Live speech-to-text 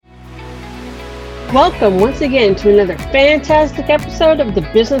Welcome once again to another fantastic episode of the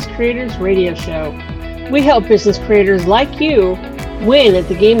Business Creators Radio Show. We help business creators like you win at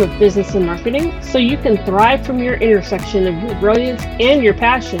the game of business and marketing so you can thrive from your intersection of your brilliance and your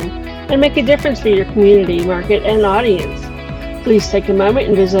passion and make a difference for your community, market, and audience. Please take a moment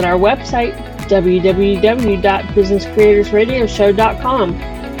and visit our website,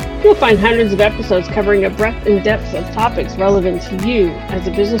 www.businesscreatorsradioshow.com. You'll find hundreds of episodes covering a breadth and depth of topics relevant to you as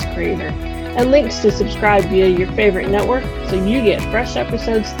a business creator, and links to subscribe via your favorite network so you get fresh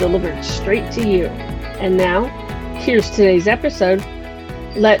episodes delivered straight to you. And now, here's today's episode.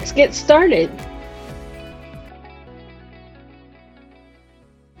 Let's get started.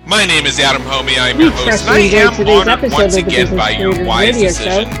 My name is Adam Homey. I'm your host, and I am honored once again by your wise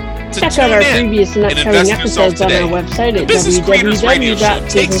decision to check out our previous and upcoming episodes on our website at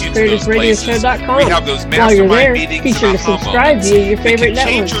www.businesscreatorsradioshow.com. We have those While you're there, mastermind be meetings sure to and aha subscribe moments via your favorite that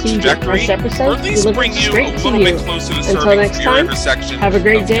can network change your so you get trajectory, fresh or episodes at least delivered bring you a straight to little you. bit closer to Until serving next from your time, intersection have a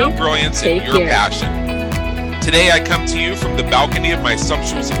great of day. your brilliance Take and your care. passion. Today I come to you from the balcony of my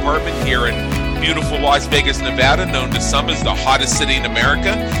sumptuous apartment here in beautiful Las Vegas, Nevada, known to some as the hottest city in America,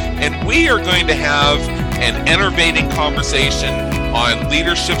 and we are going to have an enervating conversation on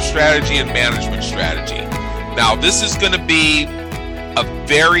leadership strategy and management strategy. Now, this is going to be a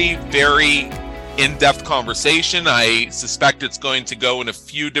very, very in-depth conversation. I suspect it's going to go in a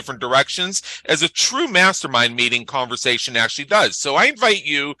few different directions, as a true mastermind meeting conversation actually does. So I invite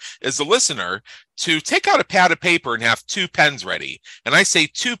you as a listener to take out a pad of paper and have 2 pens ready. And I say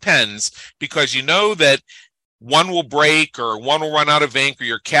 2 pens because you know that one will break or one will run out of ink or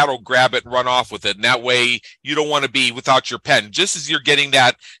your cat will grab it and run off with it. And that way you don't want to be without your pen. Just as you're getting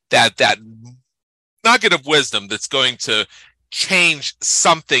that nugget of wisdom that's going to change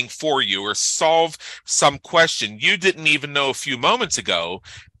something for you or solve some question you didn't even know a few moments ago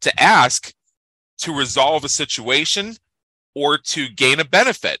to ask to resolve a situation or to gain a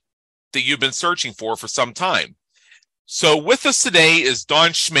benefit that you've been searching for some time. So with us today is Don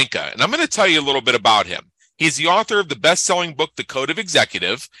Schminke, and I'm going to tell you a little bit about him. He's the author of the best-selling book, The Code of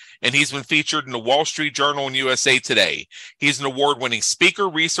Executive, and he's been featured in the Wall Street Journal and USA Today. He's an award-winning speaker,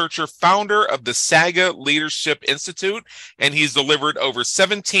 researcher, founder of the Saga Leadership Institute, and he's delivered over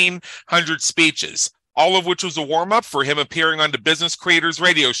 1,700 speeches, all of which was a warm-up for him appearing on the Business Creators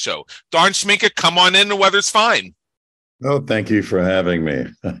Radio Show. Don Schminke, come on in. The weather's fine. Oh, thank you for having me.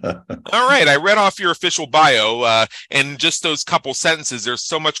 All right. I read off your official bio, and just those couple sentences, there's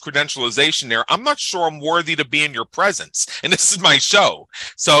so much credentialization there. I'm not sure I'm worthy to be in your presence, and this is my show.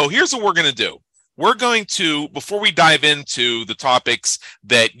 So here's what we're going to do. We're going to, before we dive into the topics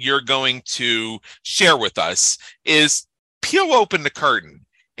that you're going to share with us, is peel open the curtain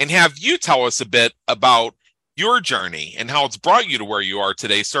and have you tell us a bit about your journey and how it's brought you to where you are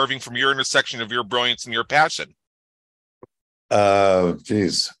today, serving from your intersection of your brilliance and your passion.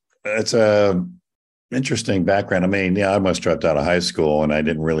 Geez, it's a interesting background. I mean, I almost dropped out of high school and I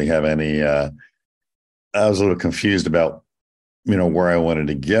didn't really have any, I was a little confused about, where I wanted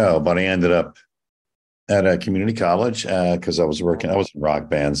to go, but I ended up at a community college because I was in rock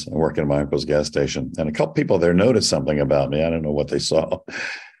bands and working at my uncle's gas station. And a couple people there noticed something about me. I don't know what they saw,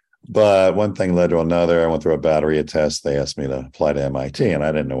 but one thing led to another. I went through a battery of tests. They asked me to apply to MIT and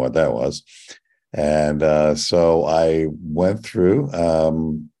I didn't know what that was. And so I went through a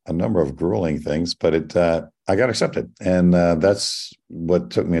number of grueling things, but I got accepted. And that's what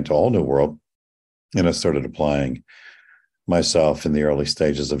took me into a whole new world. And I started applying myself in the early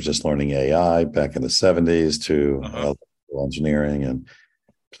stages of just learning AI back in the 70s to electrical engineering and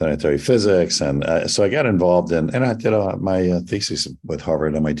planetary physics. And so I got involved and I did my thesis with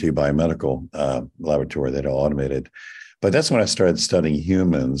Harvard MIT Biomedical Laboratory that automated. But that's when I started studying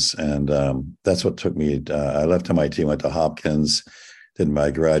humans, and that's what took me. I left MIT, went to Hopkins, did my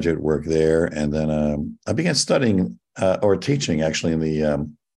graduate work there, and then I began studying or teaching actually in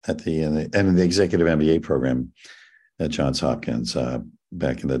the executive MBA program at Johns Hopkins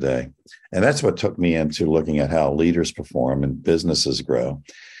back in the day, and that's what took me into looking at how leaders perform and businesses grow,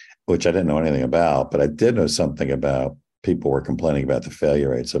 which I didn't know anything about, but I did know something about. People were complaining about the failure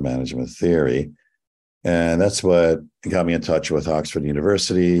rates of management theory. And that's what got me in touch with Oxford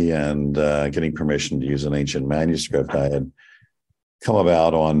University and getting permission to use an ancient manuscript I had come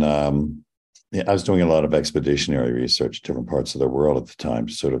about on. I was doing a lot of expeditionary research, different parts of the world at the time,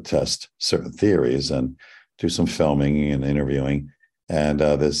 to sort of test certain theories and do some filming and interviewing. And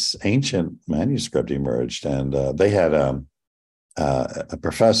this ancient manuscript emerged, and they had a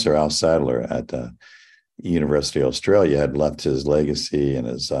professor, Al Sadler, at University of Australia, had left his legacy and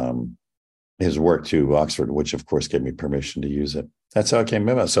his his work to Oxford, which of course gave me permission to use it. That's how it came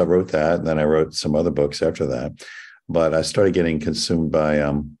about. So I wrote that, and then I wrote some other books after that. But I started getting consumed by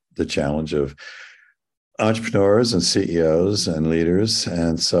the challenge of entrepreneurs and CEOs and leaders.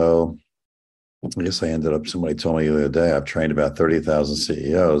 And so I guess I ended up, somebody told me the other day, I've trained about 30,000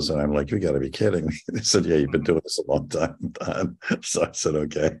 CEOs. And I'm like, you got to be kidding me. They said, yeah, you've been doing this a long time. So I said,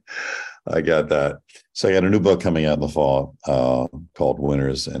 okay, I got that. So I got a new book coming out in the fall called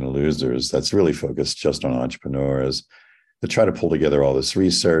Winners and Losers. That's really focused just on entrepreneurs, to try to pull together all this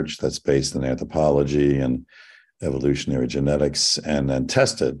research that's based in anthropology and evolutionary genetics, and then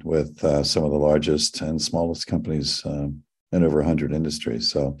tested with some of the largest and smallest companies in over 100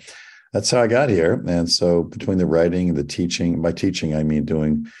 industries. So that's how I got here. And so between the writing and the teaching, by teaching, I mean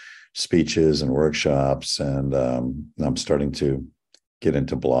doing speeches and workshops, and I'm starting to get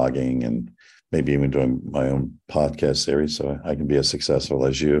into blogging and maybe even doing my own podcast series so I can be as successful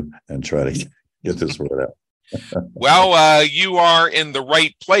as you and try to get this word out. Well, you are in the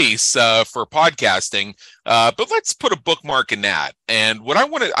right place for podcasting, but let's put a bookmark in that. And what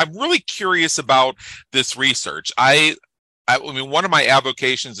I'm really curious about this research. I mean, one of my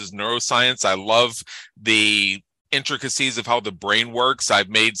avocations is neuroscience. I love the intricacies of how the brain works. I've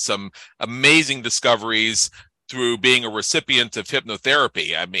made some amazing discoveries through being a recipient of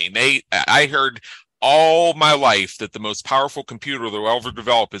hypnotherapy. I mean, I heard all my life that the most powerful computer that will ever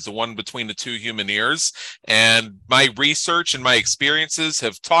develop is the one between the two human ears. And my research and my experiences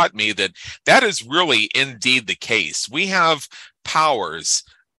have taught me that that is really indeed the case. We have powers,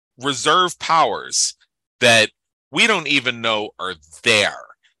 reserve powers, that we don't even know are there.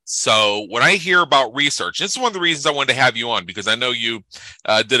 So when I hear about research, this is one of the reasons I wanted to have you on, because I know you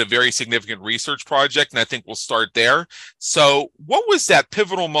did a very significant research project, and I think we'll start there. So what was that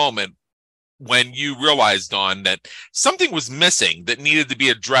pivotal moment when you realized, Don, that something was missing that needed to be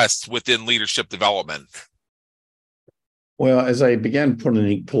addressed within leadership development? Well, as I began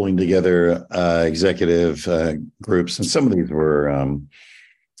pulling together executive groups, and some of these were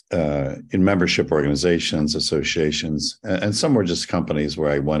in membership organizations, associations, and some were just companies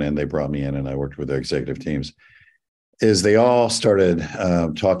where I went in, they brought me in, and I worked with their executive teams, is they all started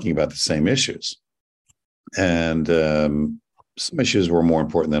talking about the same issues. And some issues were more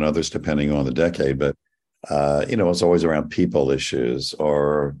important than others, depending on the decade. But, it's always around people issues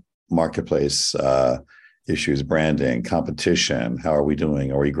or marketplace issues, branding, competition. How are we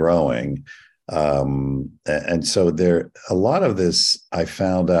doing? Are we growing? And so a lot of this I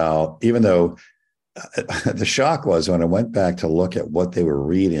found out, even though the shock was when I went back to look at what they were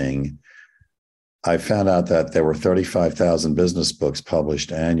reading, I found out that there were 35,000 business books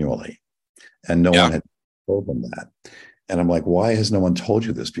published annually, and no one had told them that. And I'm like, why has no one told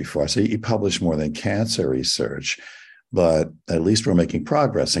you this before? I say, you publish more than cancer research, but at least we're making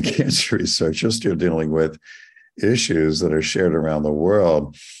progress in cancer research. You're still dealing with issues that are shared around the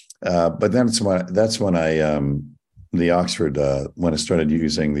world. But then that's when the Oxford, when I started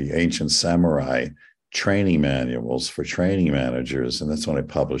using the ancient samurai training manuals for training managers, and that's when I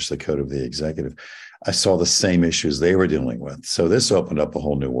published the Code of the Executive. I saw the same issues they were dealing with. So this opened up a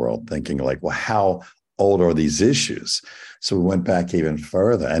whole new world, thinking like, well, how old are these issues? So we went back even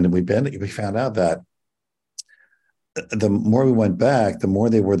further, and we found out that the more we went back, the more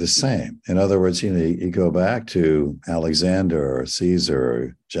they were the same. In other words, you go back to Alexander or Caesar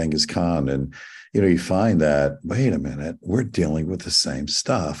or Genghis Khan, and you find that, wait a minute, we're dealing with the same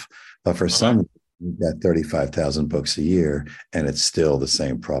stuff, but for some reason, we've got 35,000 books a year, and it's still the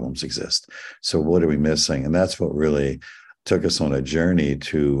same problems exist. So what are we missing? And that's what really took us on a journey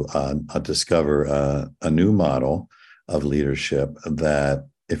to discover a new model of leadership that,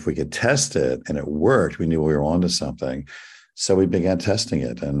 if we could test it and it worked, we knew we were onto something. So we began testing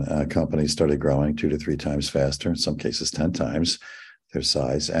it, and companies started growing 2 to 3 times faster, in some cases 10 times their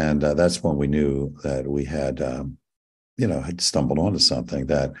size. And that's when we knew that we had, had stumbled onto something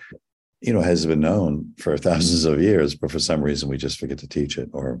that, has been known for thousands of years, but for some reason we just forget to teach it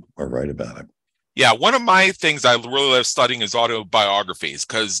or write about it. Yeah, one of my things I really love studying is autobiographies,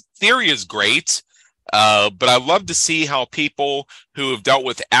 because theory is great, but I love to see how people who have dealt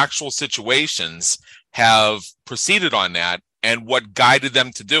with actual situations have proceeded on that, and what guided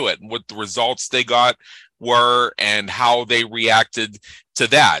them to do it, and what the results they got were, and how they reacted to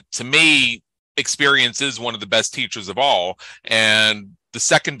that. To me, experience is one of the best teachers of all, and the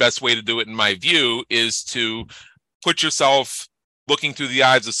second best way to do it, in my view, is to put yourself looking through the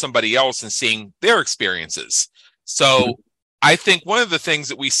eyes of somebody else and seeing their experiences. So I think one of the things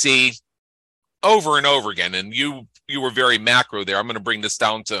that we see over and over again, and you were very macro there, I'm going to bring this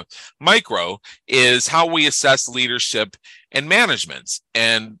down to micro, is how we assess leadership and management.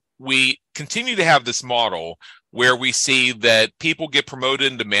 And we continue to have this model where we see that people get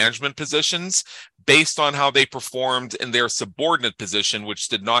promoted into management positions based on how they performed in their subordinate position, which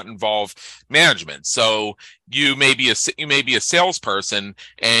did not involve management. So you may be a salesperson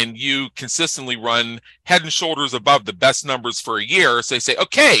and you consistently run head and shoulders above the best numbers for a year. So they say,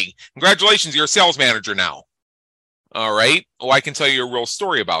 okay, congratulations, you're a sales manager now. All right. Well, I can tell you a real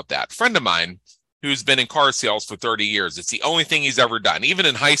story about that. A friend of mine who's been in car sales for 30 years. It's the only thing he's ever done. Even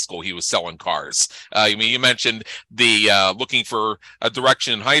in high school, he was selling cars. You mentioned the looking for a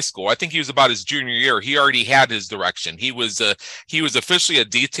direction in high school. I think he was about his junior year. He already had his direction. He was officially a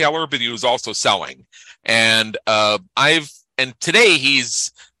detailer, but he was also selling. And today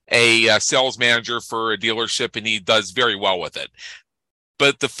he's a sales manager for a dealership, and he does very well with it.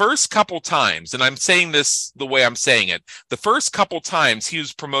 But the first couple times, and I'm saying this the way I'm saying it, the first couple times he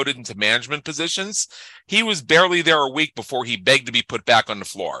was promoted into management positions, he was barely there a week before he begged to be put back on the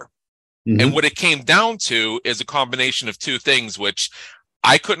floor. Mm-hmm. And what it came down to is a combination of two things, which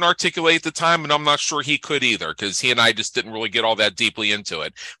I couldn't articulate at the time, and I'm not sure he could either, because he and I just didn't really get all that deeply into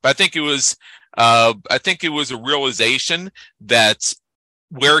it. But I think it was a realization that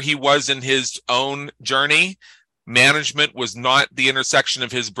where he was in his own journey, management was not the intersection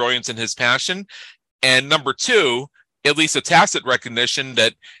of his brilliance and his passion. And number two, at least a tacit recognition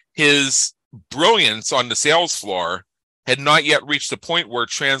that his brilliance on the sales floor had not yet reached the point where it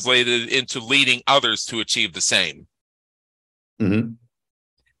translated into leading others to achieve the same. Mm-hmm.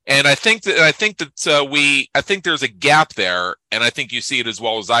 And I think there's a gap there, and I think you see it as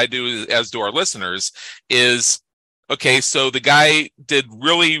well as I do, as do our listeners, is, okay, so the guy did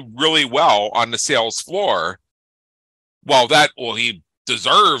really, really well on the sales floor. He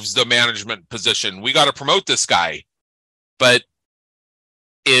deserves the management position. We got to promote this guy. But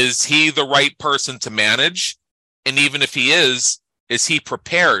is he the right person to manage? And even if he is he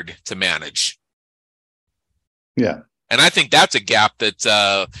prepared to manage? Yeah. And I think that's a gap that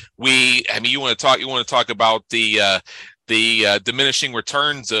you want to talk about the diminishing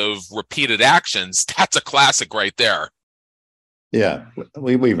returns of repeated actions. That's a classic right there. Yeah,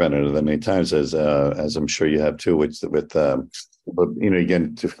 we've run into that many times, as I'm sure you have too. With again,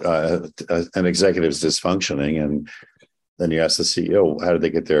 an executive's dysfunctioning, and then you ask the CEO, how did they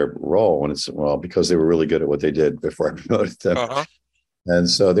get their role? And it's, well, because they were really good at what they did before I promoted them. Uh-huh. And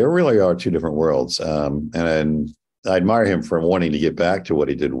so there really are two different worlds. And I admire him for wanting to get back to what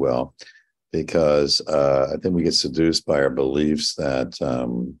he did well, because I think we get seduced by our beliefs that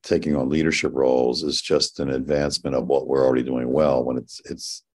taking on leadership roles is just an advancement of what we're already doing well, when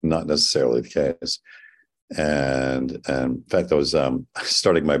it's not necessarily the case. And in fact, I was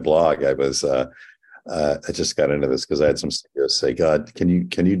starting my blog. I just got into this because I had some CEOs say, "God, can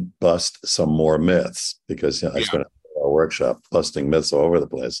you bust some more myths?" Because I spent a workshop busting myths all over the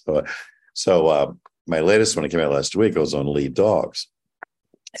place. So my latest one that came out last week was on lead dogs.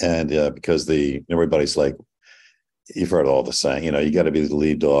 And because everybody's like, you've heard all the saying, you got to be the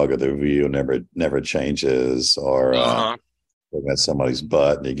lead dog, or the review never changes, or at somebody's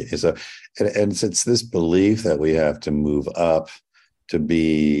butt. And it's this belief that we have to move up to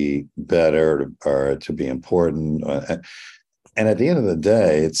be better, or to be important. And at the end of the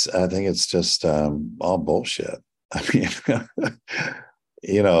day, I think it's just all bullshit. I mean,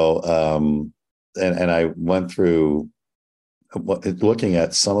 and I went through looking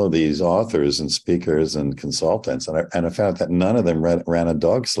at some of these authors and speakers and consultants, and I found that none of them ran a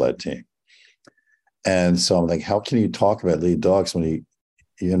dog sled team. And so I'm like, how can you talk about lead dogs when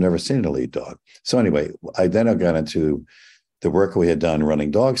you've never seen a lead dog? So anyway, I got into the work we had done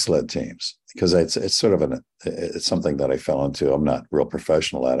running dog sled teams, because it's sort of it's something that I fell into. I'm not real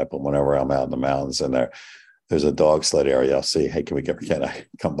professional at it, but whenever I'm out in the mountains and there's a dog sled area, I'll say, hey, can I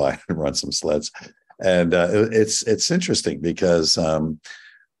come by and run some sleds? And it's interesting because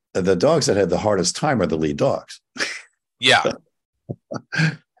the dogs that had the hardest time are the lead dogs. Yeah.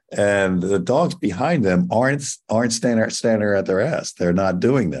 And the dogs behind them aren't standing at their ass. They're not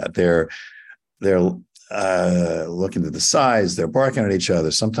doing that. They're looking to the sides. They're barking at each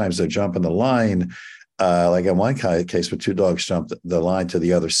other. Sometimes they're jumping the line. Like in one case where two dogs jumped the line to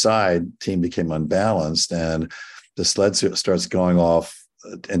the other side, team became unbalanced, and the sled starts going off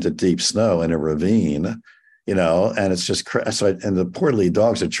into deep snow in a ravine, and it's just and the poor lead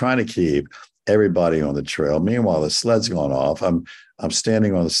dogs are trying to keep everybody on the trail. Meanwhile, the sled's gone off. I'm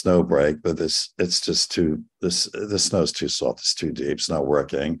standing on the snow break, but the snow's too soft. It's too deep. It's not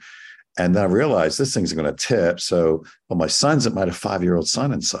working. And then I realized this thing's going to tip. So, my son's at my 5-year-old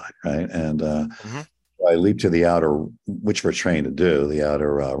son inside, right? And I leaped to the outer, which we're trained to do, the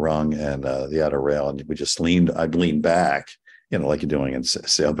outer rung and the outer rail, and I leaned back like you're doing in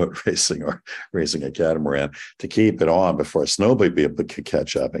sailboat racing or racing a catamaran, to keep it on before a snowboard be able to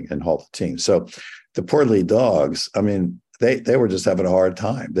catch up and halt the team. So the poor lead dogs, I mean, they were just having a hard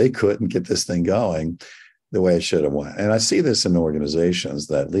time. They couldn't get this thing going the way it should have went. And I see this in organizations,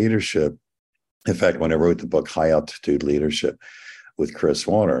 that leadership. In fact, when I wrote the book High Altitude Leadership with Chris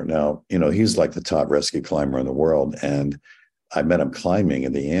Warner, now, he's like the top rescue climber in the world. And I met him climbing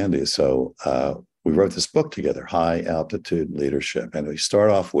in the Andes. So we wrote this book together, High Altitude Leadership. And we start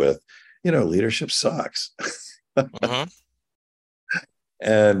off with, leadership sucks. Uh-huh.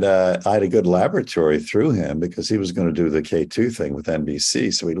 And I had a good laboratory through him because he was going to do the K2 thing with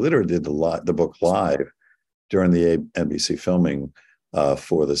NBC. So we literally did the book live during the NBC filming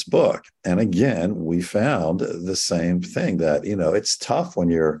for this book. And again, we found the same thing, that, it's tough when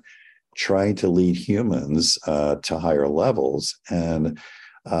you're trying to lead humans to higher levels. And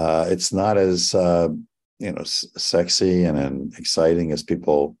it's not as, sexy and exciting as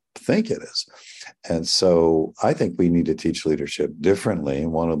people think it is. And so I think we need to teach leadership differently.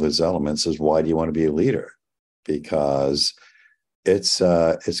 And one of those elements is, why do you want to be a leader? Because it's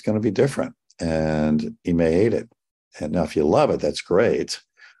going to be different, and you may hate it. And now if you love it, that's great.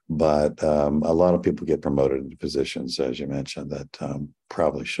 But a lot of people get promoted into positions, as you mentioned, that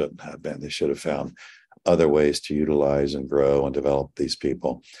probably shouldn't have been. They should have found other ways to utilize and grow and develop these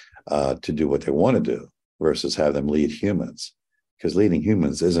people to do what they want to do, versus have them lead humans. Because leading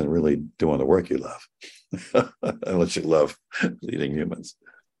humans isn't really doing the work you love, unless you love leading humans.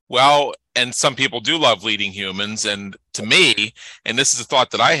 Well, and some people do love leading humans. And to me, and this is a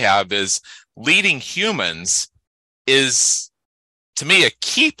thought that I have, is leading humans is, to me, a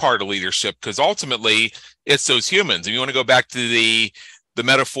key part of leadership, because ultimately it's those humans. And you want to go back to the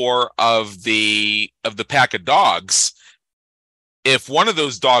metaphor of the pack of dogs. If one of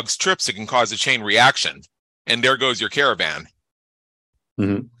those dogs trips, it can cause a chain reaction, and there goes your caravan.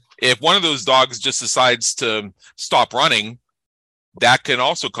 Mm-hmm. If one of those dogs just decides to stop running, that can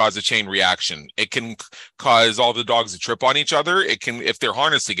also cause a chain reaction. It can cause all the dogs to trip on each other. It can, if they're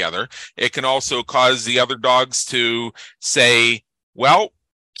harnessed together, it can also cause the other dogs to say, well,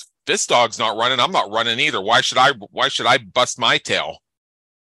 this dog's not running, I'm not running either. Why should I bust my tail?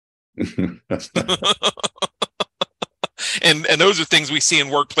 And those are things we see in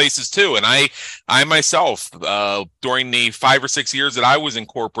workplaces too. And I myself, during the 5 or 6 years that I was in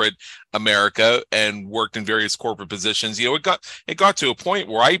corporate America and worked in various corporate positions, it got to a point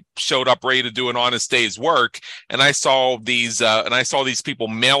where I showed up ready to do an honest day's work, and I saw these people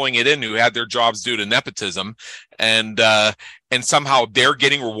mailing it in who had their jobs due to nepotism, and somehow they're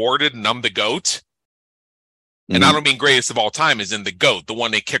getting rewarded, and I'm the goat. Mm-hmm. And I don't mean greatest of all time, as in the goat, the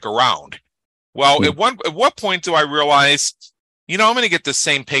one they kick around. Well, at what point do I realize, I'm going to get the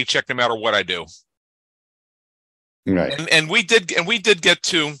same paycheck no matter what I do? Right. And we did get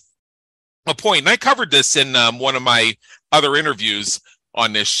to a point, and I covered this in one of my other interviews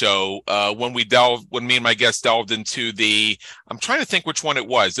on this show when me and my guest delved into I'm trying to think which one it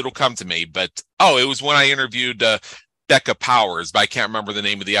was. It'll come to me, but it was when I interviewed Becca Powers, but I can't remember the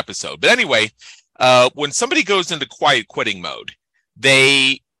name of the episode. But anyway, when somebody goes into quiet quitting mode,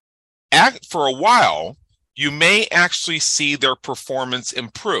 they for a while, you may actually see their performance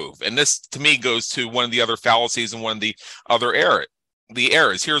improve. And this, to me, goes to one of the other fallacies and one of the other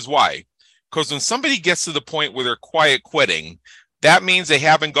errors. Here's why. Because when somebody gets to the point where they're quiet quitting, that means they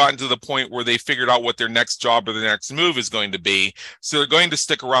haven't gotten to the point where they figured out what their next job or their next move is going to be. So they're going to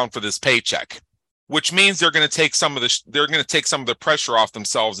stick around for this paycheck, which means they're going to take some of the pressure off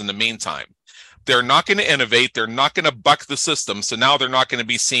themselves in the meantime. They're not going to innovate. They're not going to buck the system. So now they're not going to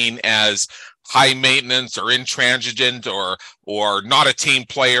be seen as high maintenance or intransigent or not a team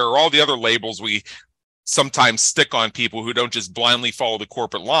player, or all the other labels we sometimes stick on people who don't just blindly follow the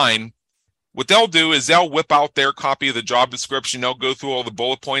corporate line. What they'll do is they'll whip out their copy of the job description. They'll go through all the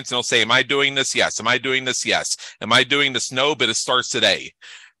bullet points and they'll say, am I doing this? Yes. Am I doing this? Yes. Am I doing this? No, but it starts today.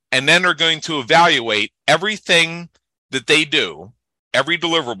 And then they're going to evaluate everything that they do, every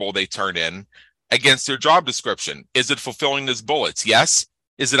deliverable they turn in, against their job description. Is it fulfilling those bullets? Yes.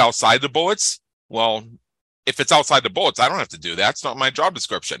 Is it outside the bullets? Well, if it's outside the bullets, I don't have to do that. It's not my job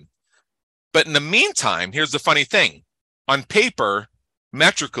description. But in the meantime, here's the funny thing. On paper,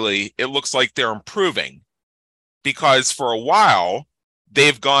 metrically, it looks like they're improving, because for a while,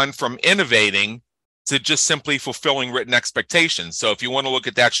 they've gone from innovating to just simply fulfilling written expectations. So if you want to look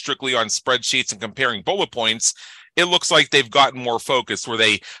at that strictly on spreadsheets and comparing bullet points, it looks like they've gotten more focused, where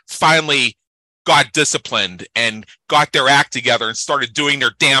they finally got disciplined and got their act together and started doing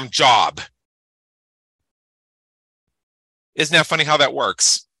their damn job. Isn't that funny how that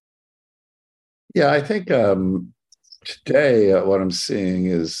works? Yeah, I think Today, what I'm seeing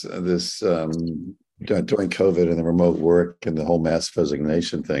is this during COVID and the remote work and the whole mass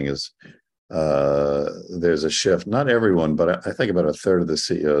resignation thing is there's a shift. Not everyone, but I think about a third of the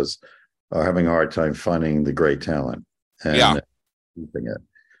CEOs are having a hard time finding the great talent Yeah. and keeping it.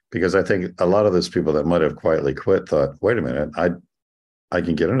 Because I think a lot of those people that might have quietly quit thought, wait a minute, I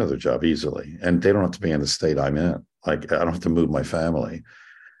can get another job easily. And they don't have to be in the state I'm in. Like I don't have to move my family.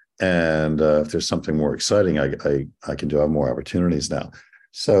 And if there's something more exciting, I can do have more opportunities now.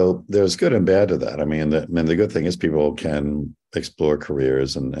 So there's good and bad to that. I mean, the good thing is people can explore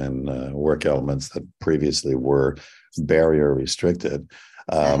careers and work elements that previously were barrier restricted.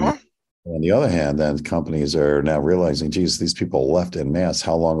 Uh-huh. On the other hand, then companies are now realizing, geez, these people left en masse.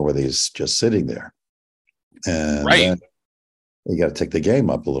 How long were they just sitting there? And Right. then you got to take the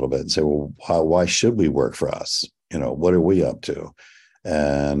game up a little bit and say, well, why should we work for us? What are we up to?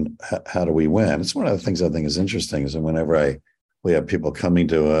 And how do we win? It's one of the things I think is interesting is that whenever we have people coming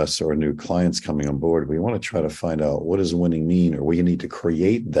to us or new clients coming on board, we want to try to find out what does winning mean, or we need to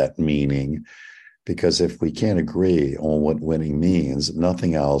create that meaning, because if we can't agree on what winning means,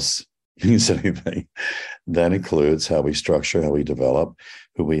 nothing else means anything. That includes how we structure, how we develop,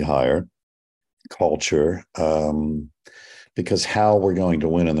 who we hire, culture, because how we're going to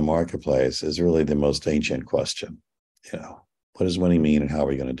win in the marketplace is really the most ancient question. What does winning mean and how are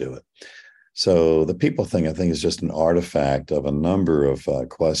we going to do it? So the people thing, I think, is just an artifact of a number of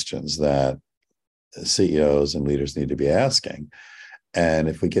questions that CEOs and leaders need to be asking. And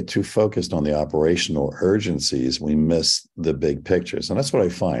if we get too focused on the operational urgencies, we miss the big pictures. And that's what I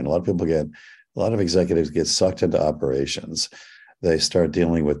find. A lot of executives get sucked into operations. They start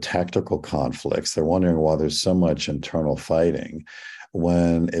dealing with tactical conflicts. They're wondering why there's so much internal fighting,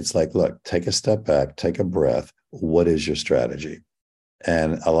 when it's like, look, take a step back, take a breath. What is your strategy?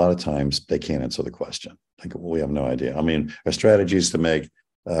 And a lot of times they can't answer the question. Like, we have no idea. I mean, our strategy is to make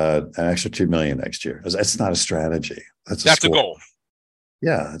an extra 2 million next year. That's not a strategy. That's a goal.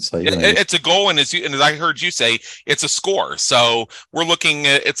 Yeah, it's like it's a goal, and as I heard you say, it's a score. So we're looking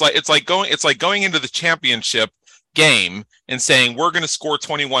at it's like going into the championship game and saying we're going to score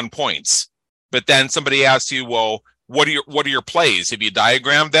 21 points, but then somebody asks you, well, what are your plays? Have you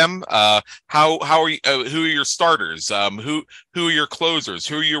diagrammed them? How are you? Who are your starters? Who are your closers?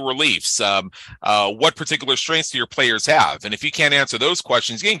 Who are your reliefs? What particular strengths do your players have? And if you can't answer those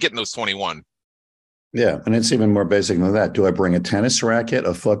questions, you ain't getting those 21. Yeah, and it's even more basic than that. Do I bring a tennis racket,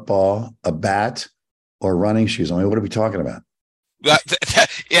 a football, a bat, or running shoes? I mean, what are we talking about?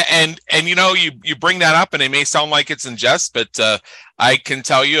 Yeah, and you bring that up, and it may sound like it's in jest, but I can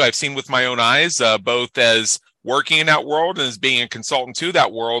tell you, I've seen with my own eyes, both as working in that world and as being a consultant to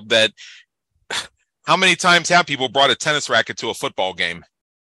that world, that how many times have people brought a tennis racket to a football game?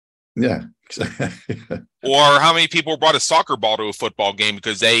 Yeah. Or how many people brought a soccer ball to a football game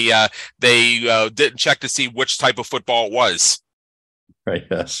because they didn't check to see which type of football it was? Right.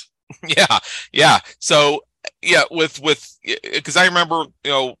 Yes. Yeah. So yeah, with because I remember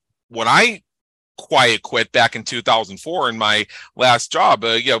when I quiet quit back in 2004 in my last job.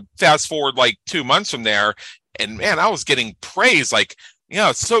 Fast forward like 2 months from there, and man, I was getting praise like,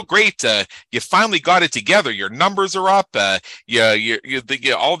 it's so great. You finally got it together. Your numbers are up.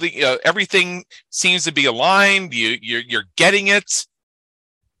 Everything seems to be aligned. You're getting it.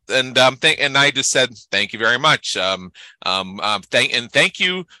 And I just said, thank you very much. Thank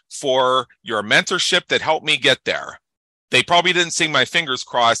you for your mentorship that helped me get there. They probably didn't see my fingers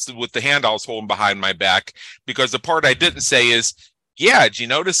crossed with the hand I was holding behind my back, because the part I didn't say is, yeah, did you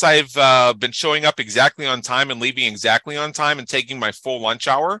notice I've been showing up exactly on time and leaving exactly on time and taking my full lunch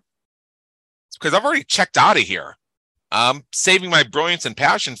hour? It's because I've already checked out of here. I'm saving my brilliance and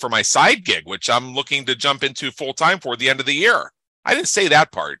passion for my side gig, which I'm looking to jump into full time for the end of the year. I didn't say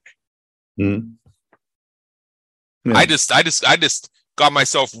that part. Mm-hmm. Yeah. I just got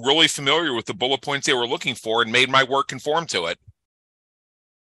myself really familiar with the bullet points they were looking for and made my work conform to it.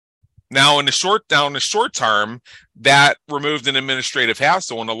 Now, in the short term, that removed an administrative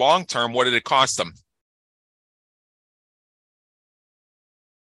hassle. In the long term, what did it cost them?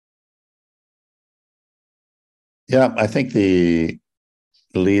 Yeah, I think the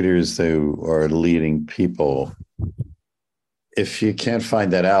leaders who are leading people, if you can't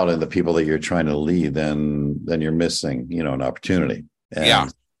find that out in the people that you're trying to lead, then you're missing, an opportunity.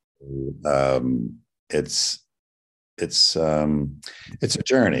 And, it's a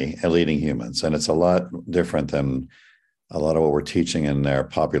journey at leading humans, and it's a lot different than a lot of what we're teaching in their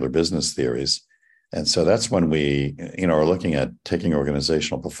popular business theories. And so that's when we, are looking at taking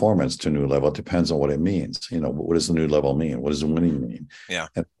organizational performance to a new level. It depends on what it means. What does the new level mean? What does winning mean? Yeah.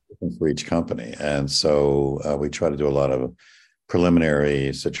 And for each company. And so we try to do a lot of preliminary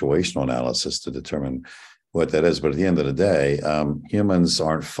situational analysis to determine what that is. But at the end of the day, humans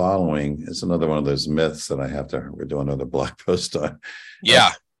aren't following. It's another one of those myths that we're doing another blog post on.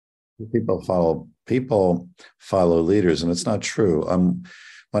 Yeah. People follow leaders, and it's not true.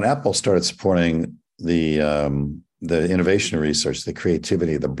 When Apple started supporting the innovation research, the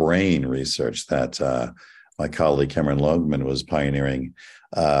creativity, the brain research that my colleague Cameron Longman was pioneering,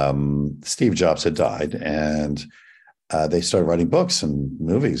 Steve Jobs had died, and they started writing books and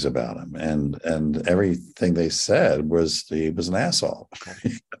movies about him, and everything they said was he was an asshole.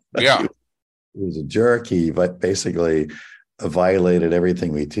 Yeah, he was a jerk. He basically violated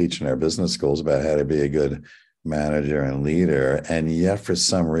everything we teach in our business schools about how to be a good manager and leader, and yet for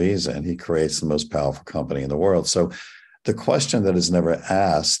some reason he creates the most powerful company in the world. So the question that is never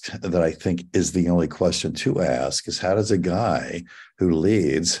asked, that I think is the only question to ask, is how does a guy who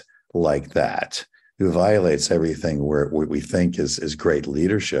leads like that, who violates everything where we think is great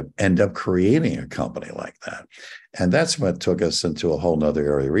leadership, end up creating a company like that? And that's what took us into a whole nother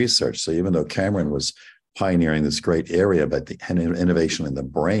area of research. So even though Cameron was pioneering this great area about the innovation in the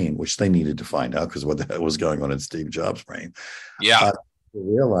brain, which they needed to find out because what the hell was going on in Steve Jobs' brain. Yeah.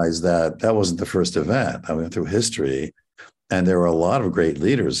 We realized that wasn't the first event. I went through history, and there were a lot of great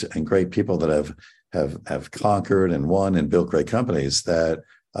leaders and great people that have conquered and won and built great companies that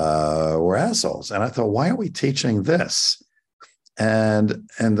were assholes. And I thought, why aren't we teaching this? And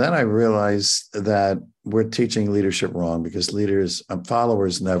then I realized that we're teaching leadership wrong, because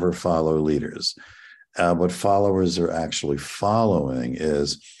followers never follow leaders. What followers are actually following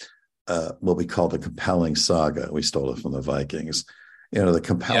is what we call the compelling saga. We stole it from the Vikings. The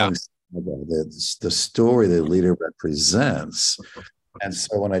compelling saga, the story the leader represents. And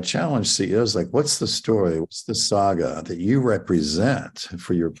so when I challenge CEOs, like, what's the story? What's the saga that you represent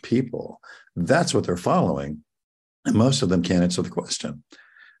for your people? That's what they're following. And most of them can't answer the question.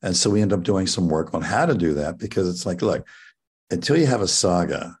 And so we end up doing some work on how to do that, because it's like, look, until you have a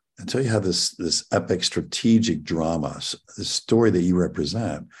saga, until you have this epic strategic drama, the story that you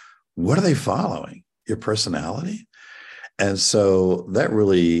represent, what are they following? Your personality? And so that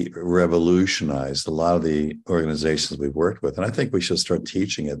really revolutionized a lot of the organizations we've worked with. And I think we should start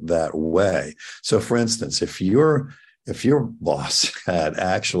teaching it that way. So for instance, if your boss had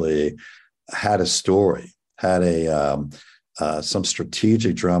actually had a story, had some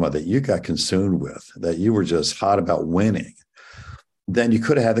strategic drama that you got consumed with, that you were just hot about winning, then you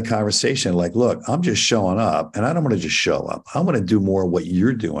could have had the conversation like, look, I'm just showing up, and I don't want to just show up. I want to do more of what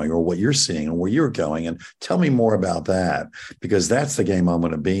you're doing or what you're seeing and where you're going, and tell me more about that, because that's the game I'm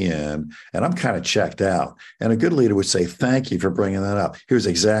going to be in. And I'm kind of checked out. And a good leader would say, thank you for bringing that up. Here's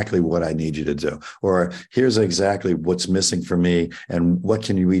exactly what I need you to do. Or here's exactly what's missing for me, and what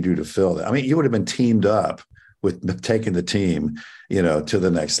can we do to fill that? I mean, you would have been teamed up with taking the team, to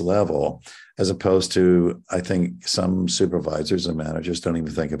the next level, as opposed to, I think, some supervisors and managers don't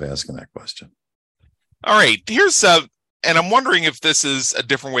even think of asking that question. All right, here's and I'm wondering if this is a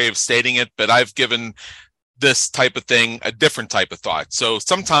different way of stating it, but I've given this type of thing a different type of thought. So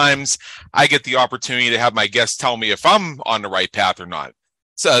sometimes I get the opportunity to have my guests tell me if I'm on the right path or not.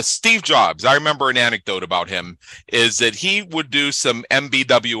 So Steve Jobs, I remember an anecdote about him, is that he would do some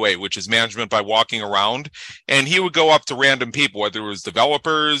MBWA, which is management by walking around, and he would go up to random people, whether it was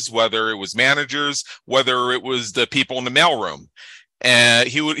developers, whether it was managers, whether it was the people in the mailroom. And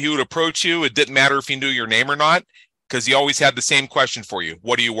he would approach you. It didn't matter if he knew your name or not, because he always had the same question for you.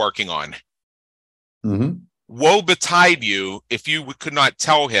 What are you working on? Mm-hmm. Woe betide you if you could not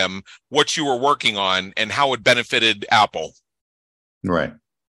tell him what you were working on and how it benefited Apple. Right.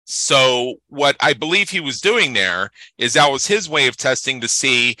 So what I believe he was doing there is that was his way of testing to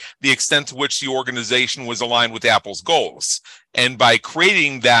see the extent to which the organization was aligned with Apple's goals. And by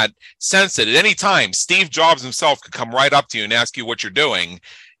creating that sense that at any time, Steve Jobs himself could come right up to you and ask you what you're doing,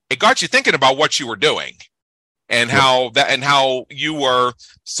 it got you thinking about what you were doing and how you were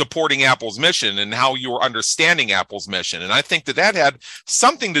supporting Apple's mission and how you were understanding Apple's mission. And I think that had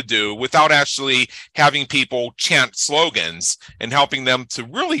something to do, without actually having people chant slogans, and helping them to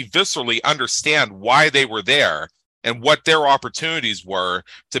really viscerally understand why they were there and what their opportunities were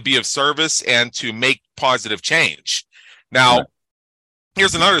to be of service and to make positive change. Now, right.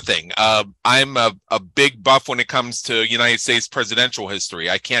 Here's another thing. I'm a big buff when it comes to United States presidential history.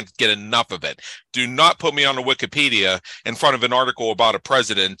 I can't get enough of it. Do not put me on a Wikipedia in front of an article about a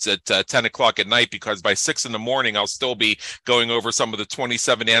president at 10 o'clock at night, because by 6 in the morning, I'll still be going over some of the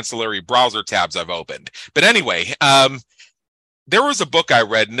 27 ancillary browser tabs I've opened. But anyway, there was a book I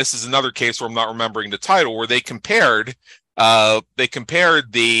read, and this is another case where I'm not remembering the title, where they compared they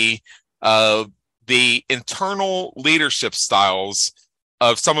compared the internal leadership styles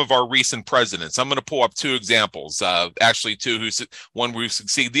of some of our recent presidents. I'm going to pull up two examples, actually two, one who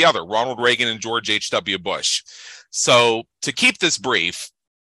succeeded the other, Ronald Reagan and George H.W. Bush. So to keep this brief,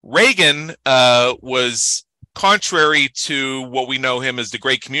 Reagan was, contrary to what we know him as the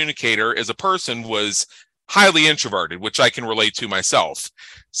great communicator, as a person was highly introverted, which I can relate to myself.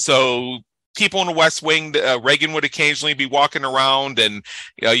 So people in the West Wing, Reagan would occasionally be walking around, and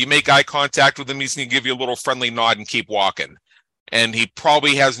you make eye contact with him, he's going to give you a little friendly nod and keep walking. And he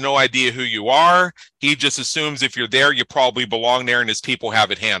probably has no idea who you are. He just assumes if you're there, you probably belong there, and his people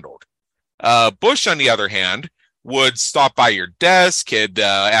have it handled. Bush, on the other hand, would stop by your desk, he'd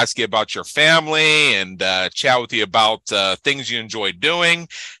ask you about your family and chat with you about things you enjoy doing.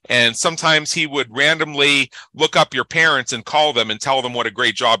 And sometimes he would randomly look up your parents and call them and tell them what a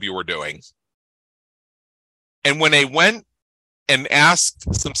great job you were doing. And when they went and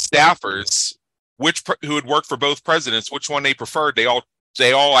asked some staffers who had worked for both presidents, which one they preferred, they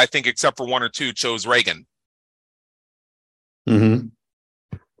all, I think, except for one or two, chose Reagan. Mm-hmm.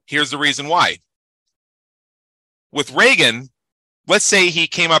 Here's the reason why. With Reagan, let's say he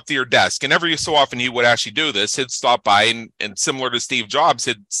came up to your desk, and every so often he would actually do this. He'd stop by and similar to Steve Jobs,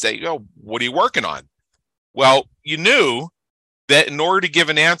 he'd say, what are you working on? Well, you knew that in order to give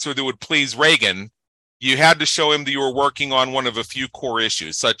an answer that would please Reagan, you had to show him that you were working on one of a few core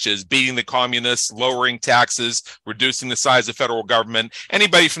issues, such as beating the communists, lowering taxes, reducing the size of federal government.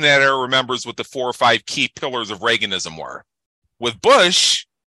 Anybody from that era remembers what the 4 or 5 key pillars of Reaganism were. With Bush,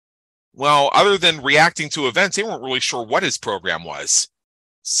 well, other than reacting to events, they weren't really sure what his program was.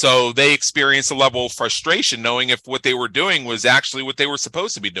 So they experienced a level of frustration knowing if what they were doing was actually what they were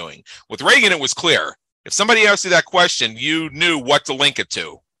supposed to be doing. With Reagan, it was clear. If somebody asked you that question, you knew what to link it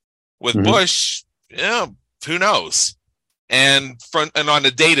to. With Bush, who knows? And on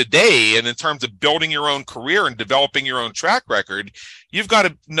the day-to-day, and in terms of building your own career and developing your own track record, you've got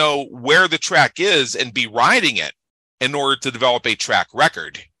to know where the track is and be riding it in order to develop a track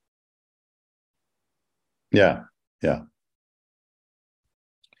record. Yeah.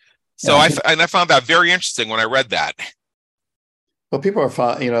 So I found that very interesting when I read that. Well, people are,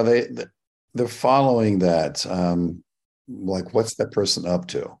 they're following that. Like, what's that person up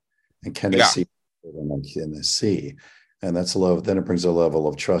to, and can they see? Can they see? And that's a level. Then it brings a level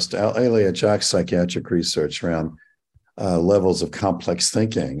of trust. Elia Jack's psychiatric research around levels of complex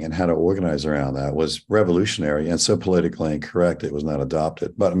thinking and how to organize around that was revolutionary and so politically incorrect it was not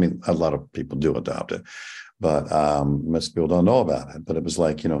adopted. But I mean, a lot of people do adopt it, but most people don't know about it. But it was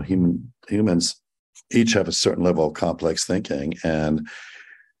like, humans each have a certain level of complex thinking, and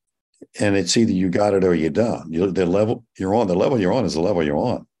it's either you got it or you don't. The level you're on is the level you're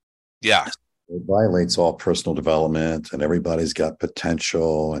on. Yeah. It violates all personal development, and everybody's got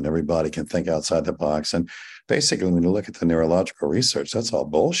potential, and everybody can think outside the box. And basically, when you look at the neurological research, that's all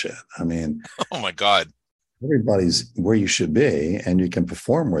bullshit. I mean, oh my God, everybody's where you should be, and you can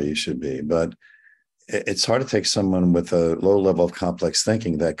perform where you should be. But it's hard to take someone with a low level of complex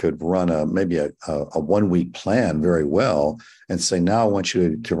thinking that could run maybe a 1 week plan very well and say, now I want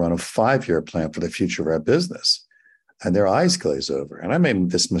you to run a 5-year plan for the future of our business. And their eyes glaze over. And I made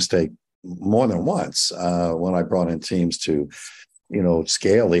this mistake more than once when I brought in teams to,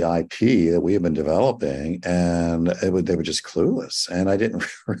 scale the IP that we have been developing, and they were just clueless. And I didn't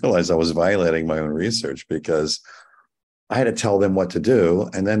realize I was violating my own research because I had to tell them what to do,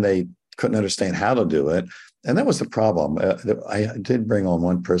 and then they couldn't understand how to do it. And that was the problem. I did bring on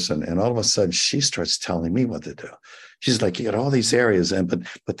one person, and all of a sudden she starts telling me what to do. She's like, you got all these areas,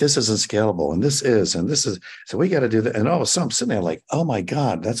 but this isn't scalable, and this is, so we got to do that. And all of a sudden I'm sitting there like, oh my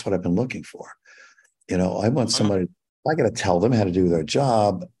God, that's what I've been looking for. I want somebody, I got to tell them how to do their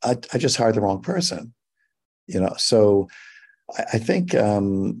job. I just hired the wrong person. So I think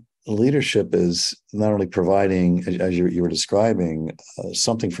leadership is not only providing, as you were describing,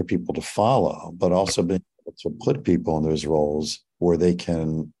 something for people to follow, but also being able to put people in those roles where they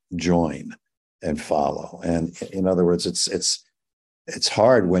can join and follow. And in other words, it's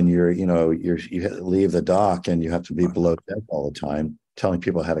hard when you leave the dock and you have to be below deck all the time, telling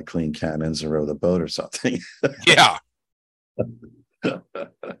people how to clean cannons or row the boat or something. Yeah. I'll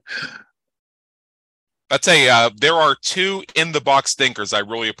tell you, there are 2 in the box thinkers I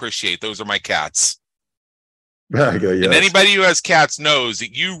really appreciate. Those are my cats. Very good, yes. And anybody who has cats knows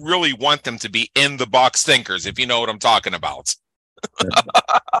that you really want them to be in the box thinkers, if you know what I'm talking about.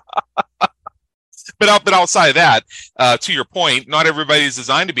 But outside of that, to your point, not everybody is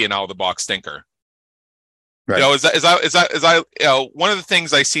designed to be an out of the box thinker. Right. One of the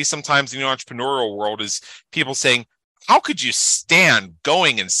things I see sometimes in the entrepreneurial world is people saying, how could you stand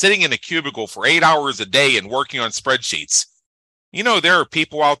going and sitting in a cubicle for 8 hours a day and working on spreadsheets? There are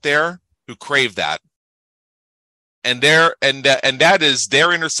people out there who crave that. And that is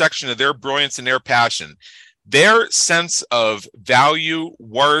their intersection of their brilliance and their passion. Their sense of value,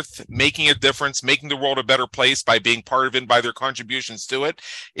 worth, making a difference, making the world a better place by being part of it, by their contributions to it,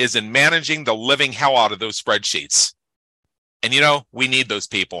 is in managing the living hell out of those spreadsheets. And, we need those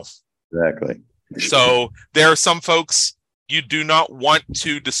people. Exactly. So there are some folks you do not want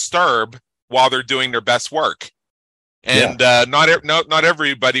to disturb while they're doing their best work. And not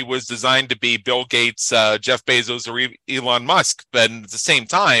everybody was designed to be Bill Gates, Jeff Bezos, or Elon Musk. But at the same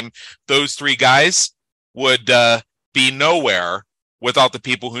time, those three guys would be nowhere without the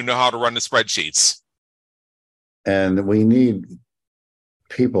people who know how to run the spreadsheets. And we need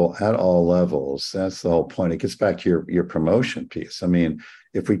people at all levels. That's the whole point. It gets back to your promotion piece. I mean,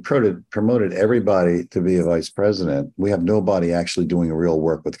 if we promoted everybody to be a vice president, we have nobody actually doing real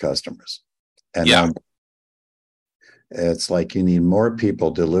work with customers. And it's like you need more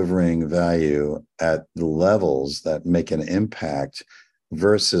people delivering value at the levels that make an impact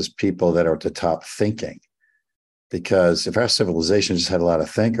versus people that are at the top thinking. Because if our civilization just had a lot of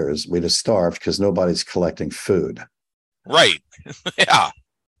thinkers, we'd have starved because nobody's collecting food. Right. Yeah.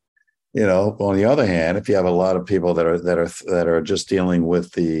 On the other hand, if you have a lot of people that are just dealing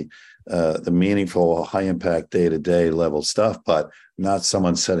with the meaningful, high impact day-to-day level stuff, but not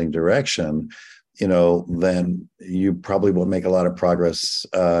someone setting direction, then you probably won't make a lot of progress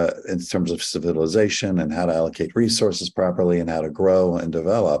in terms of civilization and how to allocate resources properly and how to grow and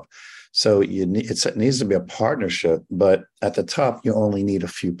develop. So it needs to be a partnership, but at the top, you only need a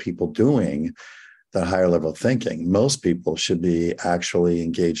few people doing that higher level thinking. Most people should be actually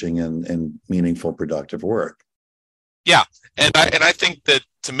engaging in meaningful, productive work. Yeah, and I think that,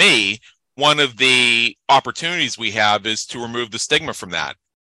 to me, one of the opportunities we have is to remove the stigma from that.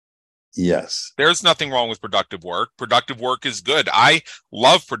 Yes. There's nothing wrong with productive work. Productive work is good. I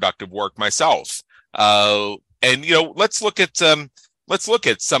love productive work myself. And let's look at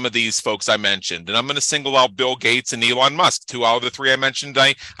some of these folks I mentioned, and I'm going to single out Bill Gates and Elon Musk. 2 out of the 3 I mentioned,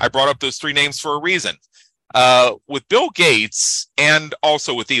 I brought up those 3 names for a reason. With Bill Gates and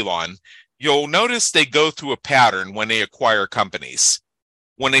also with Elon, you'll notice they go through a pattern when they acquire companies.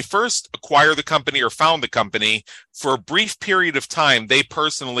 When they first acquire the company or found the company, for a brief period of time, they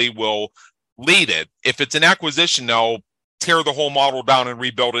personally will lead it. If it's an acquisition, they'll tear the whole model down and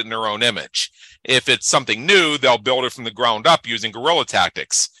rebuild it in their own image. If it's something new, they'll build it from the ground up using guerrilla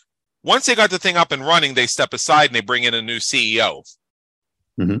tactics. Once they got the thing up and running, they step aside and they bring in a new CEO.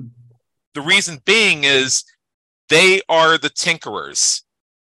 Mm-hmm. The reason being is they are the tinkerers.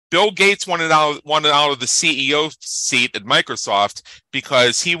 Bill Gates wanted out of the CEO seat at Microsoft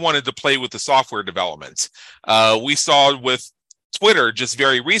because he wanted to play with the software development. We saw with Twitter just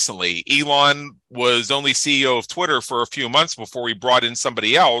very recently. Elon was only CEO of Twitter for a few months before he brought in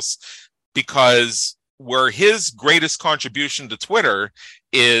somebody else, because where his greatest contribution to Twitter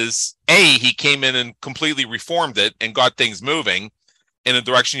is, he came in and completely reformed it and got things moving in a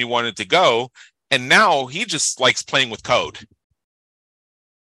direction he wanted to go. And now he just likes playing with code.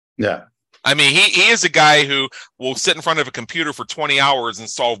 Yeah. I mean, he is a guy who will sit in front of a computer for 20 hours and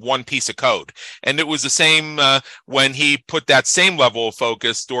solve one piece of code. And it was the same when he put that same level of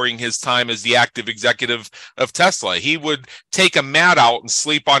focus during his time as the active executive of Tesla. He would take a mat out and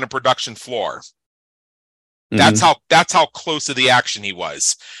sleep on a production floor. Mm-hmm. That's how close to the action he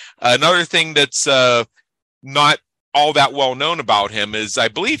was. Another thing that's not all that well known about him is I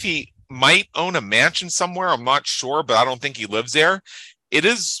believe he might own a mansion somewhere. I'm not sure, but I don't think he lives there. It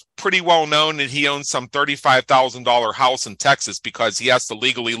is pretty well known that he owns some $35,000 house in Texas because he has to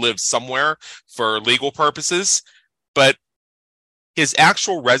legally live somewhere for legal purposes. But his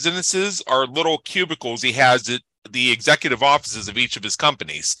actual residences are little cubicles he has at the executive offices of each of his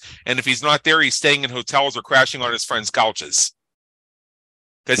companies. And if he's not there, he's staying in hotels or crashing on his friends' couches.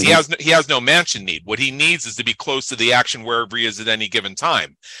 Because he has no mansion need. What he needs is to be close to the action wherever he is at any given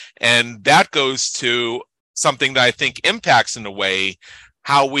time. And that goes to something that I think impacts in a way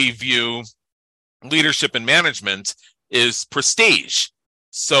how we view leadership and management is prestige.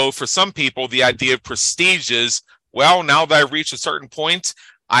 So for some people, the idea of prestige is, well, now that I've reached a certain point,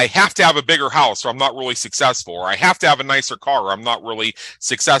 I have to have a bigger house or I'm not really successful, or I have to have a nicer car or I'm not really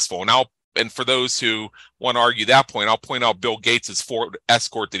successful. And for those who want to argue that point, I'll point out Bill Gates' Ford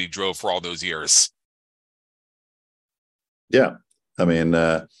Escort that he drove for all those years. Yeah. I mean,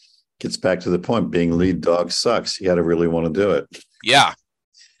 gets back to the point, being lead dog sucks. You got to really want to do it. Yeah.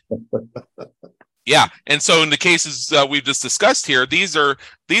 Yeah. And so in the cases we've just discussed here, these are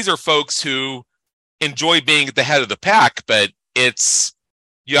folks who enjoy being at the head of the pack, but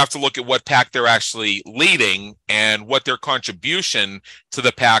you have to look at what pack they're actually leading and what their contribution to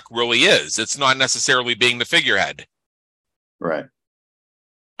the pack really is. It's not necessarily being the figurehead. Right.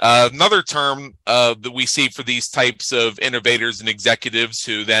 Another term that we see for these types of innovators and executives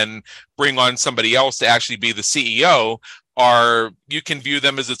who then bring on somebody else to actually be the CEO you can view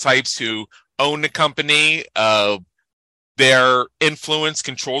them as the types who own the company. Their influence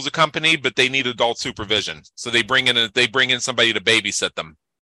controls a company, but they need adult supervision. So they bring in somebody to babysit them.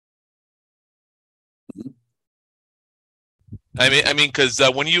 I mean, because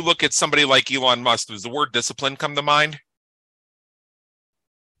when you look at somebody like Elon Musk, does the word discipline come to mind?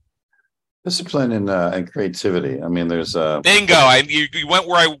 Discipline and creativity. I mean, there's bingo. You went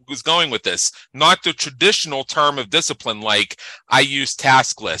where I was going with this. Not the traditional term of discipline, like I use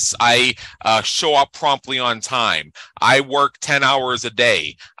task lists. I show up promptly on time. I work 10 hours a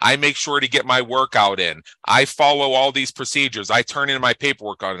day. I make sure to get my workout in. I follow all these procedures. I turn in my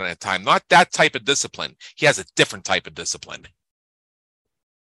paperwork on that time. Not that type of discipline. He has a different type of discipline.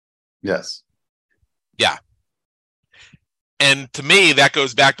 Yes. Yeah. And to me, that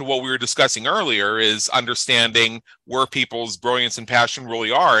goes back to what we were discussing earlier, is understanding where people's brilliance and passion really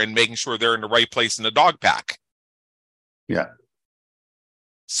are and making sure they're in the right place in the dog pack. Yeah.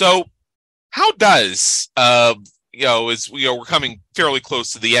 So how does, we're coming fairly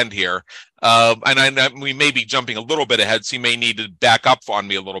close to the end here. We may be jumping a little bit ahead, so you may need to back up on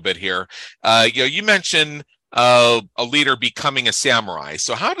me a little bit here. You mentioned a leader becoming a samurai.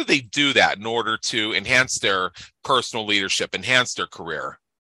 So how do they do that in order to enhance their personal leadership, enhance their career?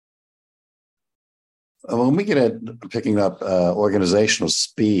 When we get at picking up organizational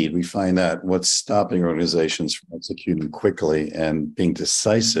speed, we find that what's stopping organizations from executing quickly and being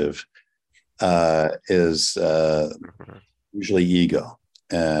decisive is usually ego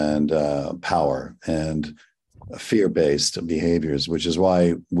and power and fear-based behaviors, which is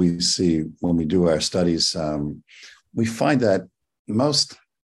why we see when we do our studies, we find that most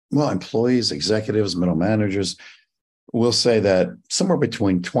employees, executives, middle managers will say that somewhere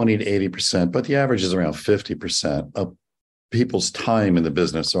between 20 to 80%, but the average is around 50% of people's time in the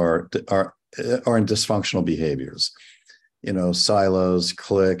business are in dysfunctional behaviors. Silos,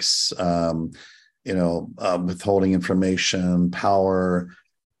 cliques, withholding information, power.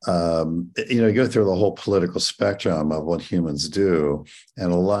 You go through the whole political spectrum of what humans do,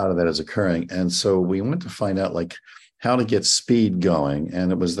 and a lot of that is occurring. And so we went to find out how to get speed going.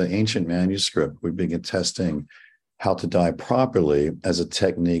 And it was the ancient manuscript. We began testing how to die properly as a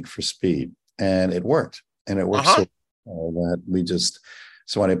technique for speed. And it worked. And it worked so well that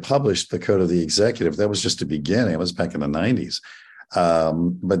so when I published the Code of the Executive, that was just the beginning. It was back in the 90s.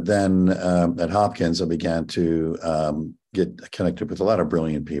 But then at Hopkins, I began to get connected with a lot of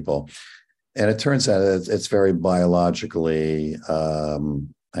brilliant people. And it turns out it's very biologically,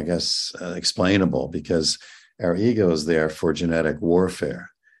 explainable, because our ego is there for genetic warfare.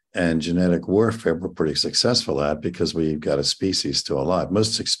 And genetic warfare we're pretty successful at because we've got a species still alive.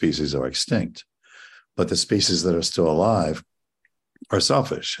 Most species are extinct, but the species that are still alive are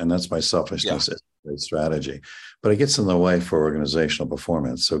selfish. And that's why selfishness is a great strategy. But it gets in the way for organizational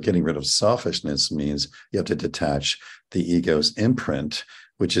performance. So getting rid of selfishness means you have to detach the ego's imprint,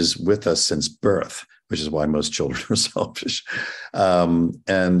 which is with us since birth, which is why most children are selfish. And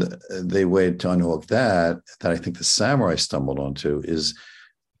the way to unhook that I think the samurai stumbled onto is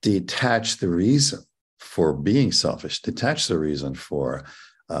detach the reason for being selfish, detach the reason for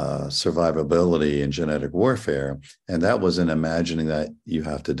survivability and genetic warfare. And that was in imagining that you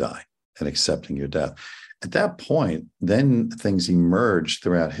have to die and accepting your death. At that point, then things emerged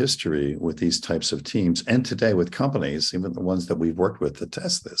throughout history with these types of teams, and today with companies, even the ones that we've worked with to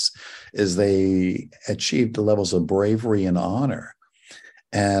test this, is they achieved the levels of bravery and honor.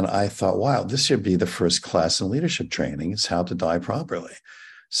 And I thought, wow, this should be the first class in leadership training. It's how to die properly,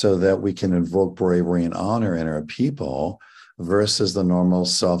 so that we can invoke bravery and honor in our people versus the normal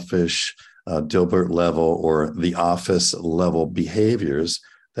selfish Dilbert level or the office level behaviors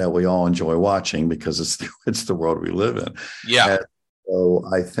that we all enjoy watching because it's the world we live in. Yeah. And so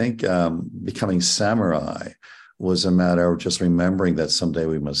I think becoming samurai was a matter of just remembering that someday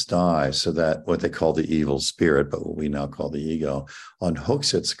we must die, so that what they call the evil spirit, but what we now call the ego,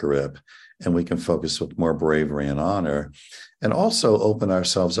 unhooks its grip, and we can focus with more bravery and honor, and also open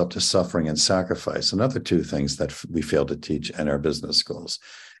ourselves up to suffering and sacrifice. Another two things that we fail to teach in our business schools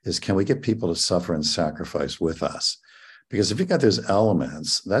is, can we get people to suffer and sacrifice with us? Because if you got those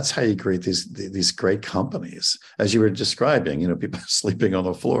elements, that's how you create these great companies. As you were describing, people sleeping on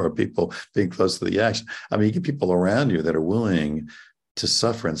the floor, people being close to the action. I mean, you get people around you that are willing to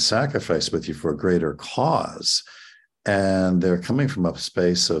suffer and sacrifice with you for a greater cause, and they're coming from a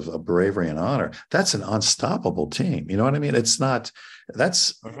space of bravery and honor, that's an unstoppable team. You know what I mean? It's not,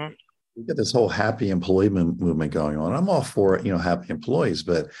 that's, we get this whole happy employee movement going on. I'm all for, happy employees,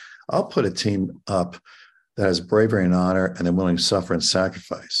 but I'll put a team up that has bravery and honor and they're willing to suffer and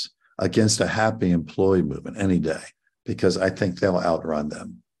sacrifice against a happy employee movement any day, because I think they'll outrun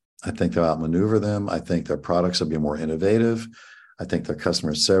them. I think they'll outmaneuver them. I think their products will be more innovative. I think their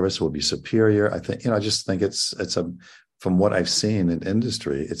customer service will be superior. I think, I just think it's from what I've seen in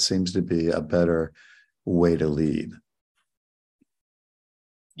industry, it seems to be a better way to lead.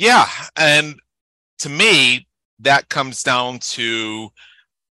 Yeah. And to me, that comes down to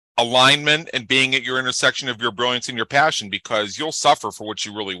alignment and being at your intersection of your brilliance and your passion, because you'll suffer for what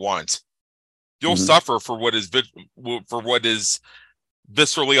you really want. You'll suffer for what is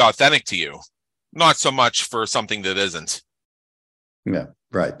viscerally authentic to you, not so much for something that isn't. Yeah,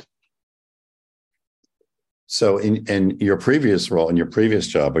 right. So in your previous role, in your previous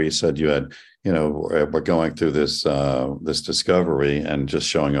job, where you said you had, we're going through this this discovery and just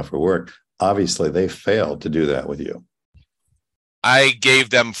showing up for work, obviously they failed to do that with you. I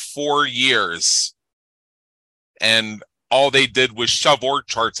gave them 4 years, and all they did was shove org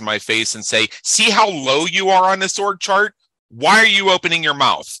charts in my face and say, "See how low you are on this org chart? Why are you opening your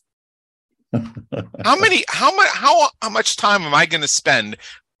mouth?" How much time am I going to spend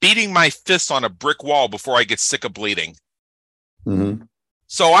beating my fists on a brick wall before I get sick of bleeding?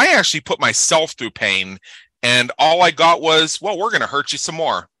 So I actually put myself through pain, and all I got was, "Well, we're going to hurt you some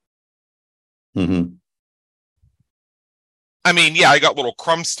more." I mean, yeah, I got little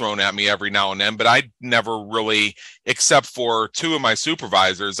crumbs thrown at me every now and then, but I never really, except for 2 of my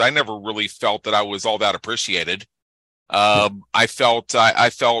supervisors, I never really felt that I was all that appreciated. I felt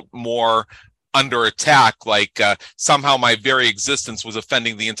more under attack, like somehow my very existence was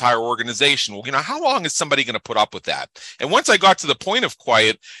offending the entire organization. Well, how long is somebody going to put up with that? And once I got to the point of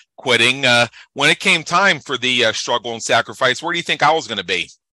quitting, when it came time for the struggle and sacrifice, where do you think I was going to be?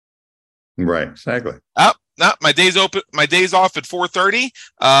 Right, exactly. My day's open. My day's off at 4:30.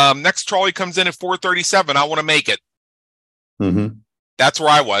 Next trolley comes in at 4:37. I want to make it. That's where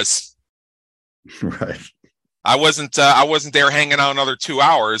I was. Right. I wasn't there hanging out another 2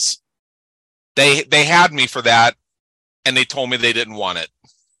 hours. They had me for that, and they told me they didn't want it.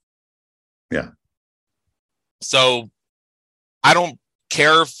 Yeah. So I don't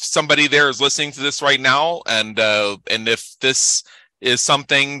care if somebody there is listening to this right now, and if this is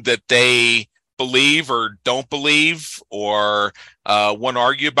something that they believe or don't believe or want to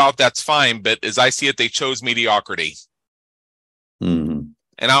argue about, that's fine. But as I see it, they chose mediocrity. And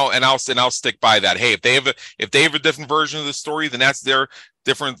I'll stick by that. Hey, if they have a different version of the story, then that's their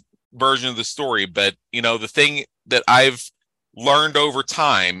different version of the story. But the thing that I've learned over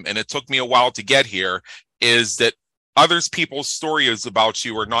time, and it took me a while to get here, is that others people's stories about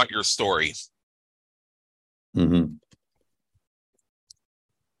you are not your story.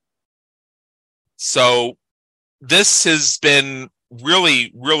 So this has been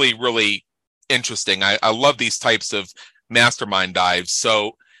really, really, really interesting. I love these types of mastermind dives.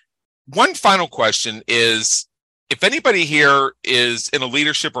 So one final question is, if anybody here is in a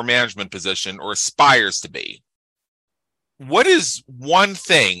leadership or management position or aspires to be, what is one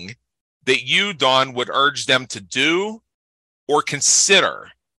thing that you, Don, would urge them to do or consider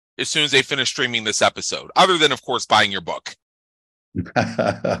as soon as they finish streaming this episode, other than, of course, buying your book?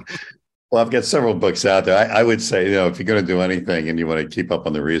 Well, I've got several books out there. I would say, if you're going to do anything and you want to keep up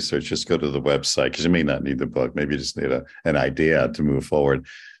on the research, just go to the website, because you may not need the book. Maybe you just need an idea to move forward.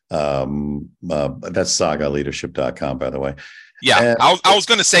 That's sagaleadership.com, by the way. Yeah, I was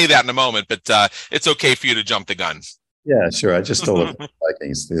going to say that in a moment, but it's okay for you to jump the gun. Yeah, sure. I just stole it from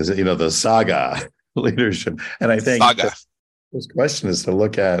Vikings. The saga leadership. And I think this question is to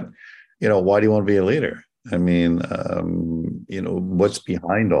look at, why do you want to be a leader? I mean, what's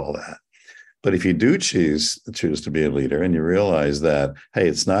behind all that? But if you do choose to be a leader, and you realize that, hey,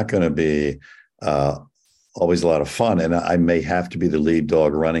 it's not going to be always a lot of fun, and I may have to be the lead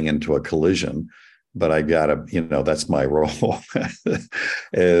dog running into a collision, but I gotta, that's my role.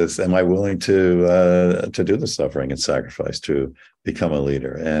 Am I willing to do the suffering and sacrifice to become a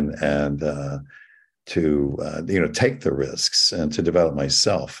leader and to take the risks and to develop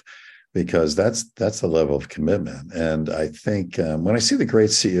myself? Because that's the level of commitment. And I think when I see the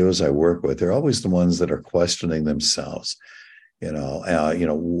great CEOs I work with, they're always the ones that are questioning themselves.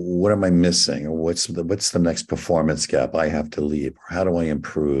 What am I missing? Or what's the next performance gap I have to leave? Or how do I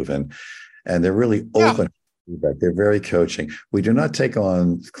improve? And they're really open to feedback. They're very coaching. We do not take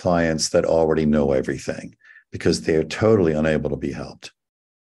on clients that already know everything. because they're totally unable to be helped.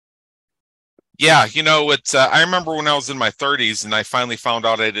 Yeah, it's. I remember when I was in my 30s and I finally found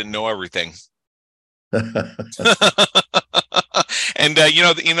out I didn't know everything. And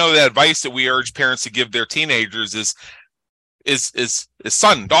the advice that we urge parents to give their teenagers is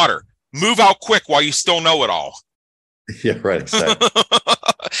son, daughter, move out quick while you still know it all. Yeah, right. Exactly.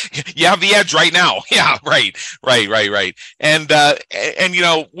 You have the edge right now. Yeah, right. And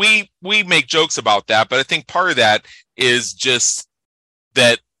we make jokes about that, but I think part of that is just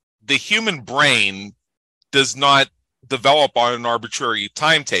that the human brain does not develop on an arbitrary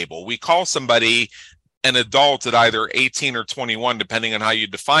timetable. We call somebody an adult at either 18 or 21, depending on how you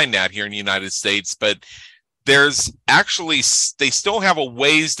define that here in the United States. But there's actually, they still have a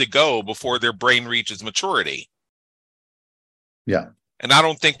ways to go before their brain reaches maturity. Yeah. And I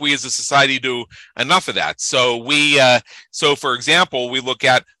don't think we as a society do enough of that. So so for example, we look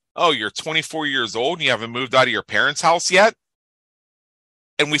at, oh, you're 24 years old and you haven't moved out of your parents' house yet.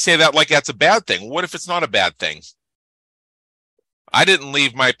 And we say that like that's a bad thing. What if it's not a bad thing? I didn't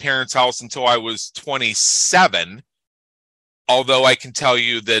leave my parents' house until I was 27, although I can tell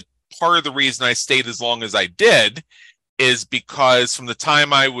you that part of the reason I stayed as long as I did is because from the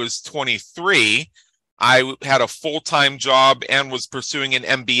time I was 23, I had a full-time job and was pursuing an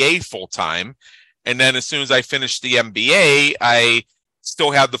MBA full-time. And then as soon as I finished the MBA, I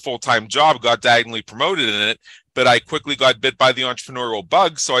still had the full-time job, got diagonally promoted in it, but I quickly got bit by the entrepreneurial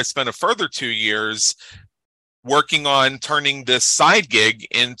bug. So I spent a further 2 years working on turning this side gig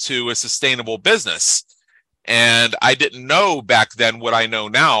into a sustainable business. And I didn't know back then what I know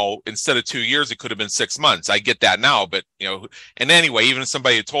now. Instead of 2 years, it could have been 6 months. I get that now, but and anyway, even if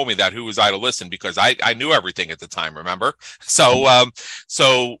somebody had told me that, who was I to listen? Because I knew everything at the time, remember? So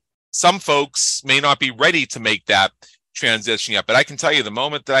some folks may not be ready to make that transition yet, but I can tell you the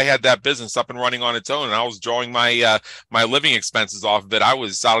moment that I had that business up and running on its own and I was drawing my my living expenses off of it, I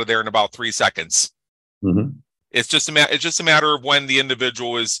was out of there in about 3 seconds. Mm-hmm. It's just a matter of when the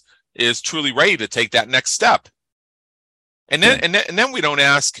individual is truly ready to take that next step. And then we don't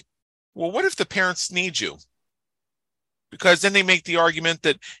ask, well, what if the parents need you? Because then they make the argument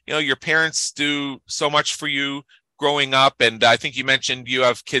that, your parents do so much for you growing up. And I think you mentioned you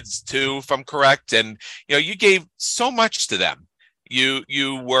have kids too, if I'm correct. And, you gave so much to them. You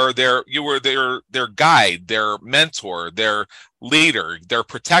were their guide, their mentor, their leader, their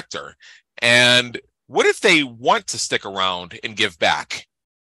protector. And what if they want to stick around and give back?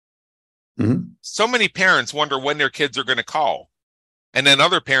 Mm-hmm. So many parents wonder when their kids are going to call. And then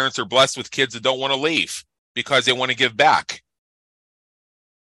other parents are blessed with kids that don't want to leave because they want to give back.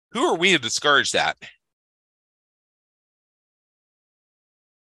 Who are we to discourage that?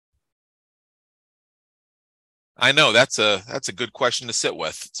 I know that's a good question to sit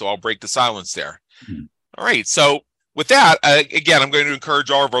with. So I'll break the silence there. Mm-hmm. All right. So with that, again, I'm going to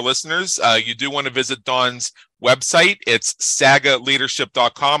encourage all of our listeners. You do want to visit Dawn's website. It's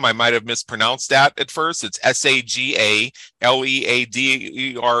sagaleadership.com. I might have mispronounced that at first. It's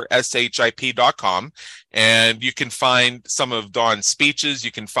sagaleadership.com. And you can find some of Dawn's speeches.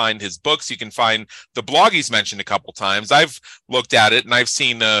 You can find his books. You can find the blog he's mentioned a couple times. I've looked at it and I've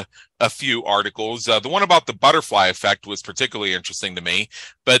seen a few articles. The one about the butterfly effect was particularly interesting to me.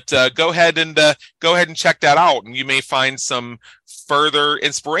 But go ahead and check that out, and you may find some further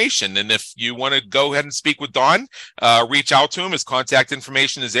inspiration. And if you want to go ahead and speak with Don, reach out to him. His contact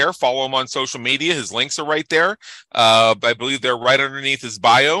information is there. Follow him on social media. His links are right there. I believe they're right underneath his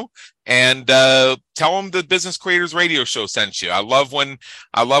bio. And tell him the Business Creators Radio Show sent you. I love when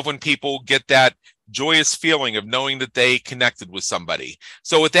people get that joyous feeling of knowing that they connected with somebody.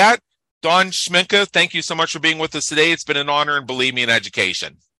 So with that, Don Schminke, thank you so much for being with us today. It's been an honor, and believe me, an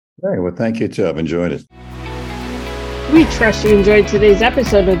education. Hey, well, thank you too. I've enjoyed it. We trust you enjoyed today's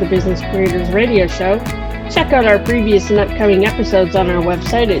episode of the Business Creators Radio Show. Check out our previous and upcoming episodes on our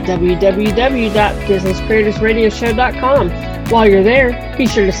website at www.businesscreatorsradioshow.com. While you're there, be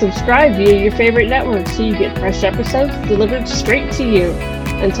sure to subscribe via your favorite network so you get fresh episodes delivered straight to you.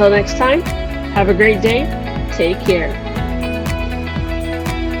 Until next time, have a great day. Take care.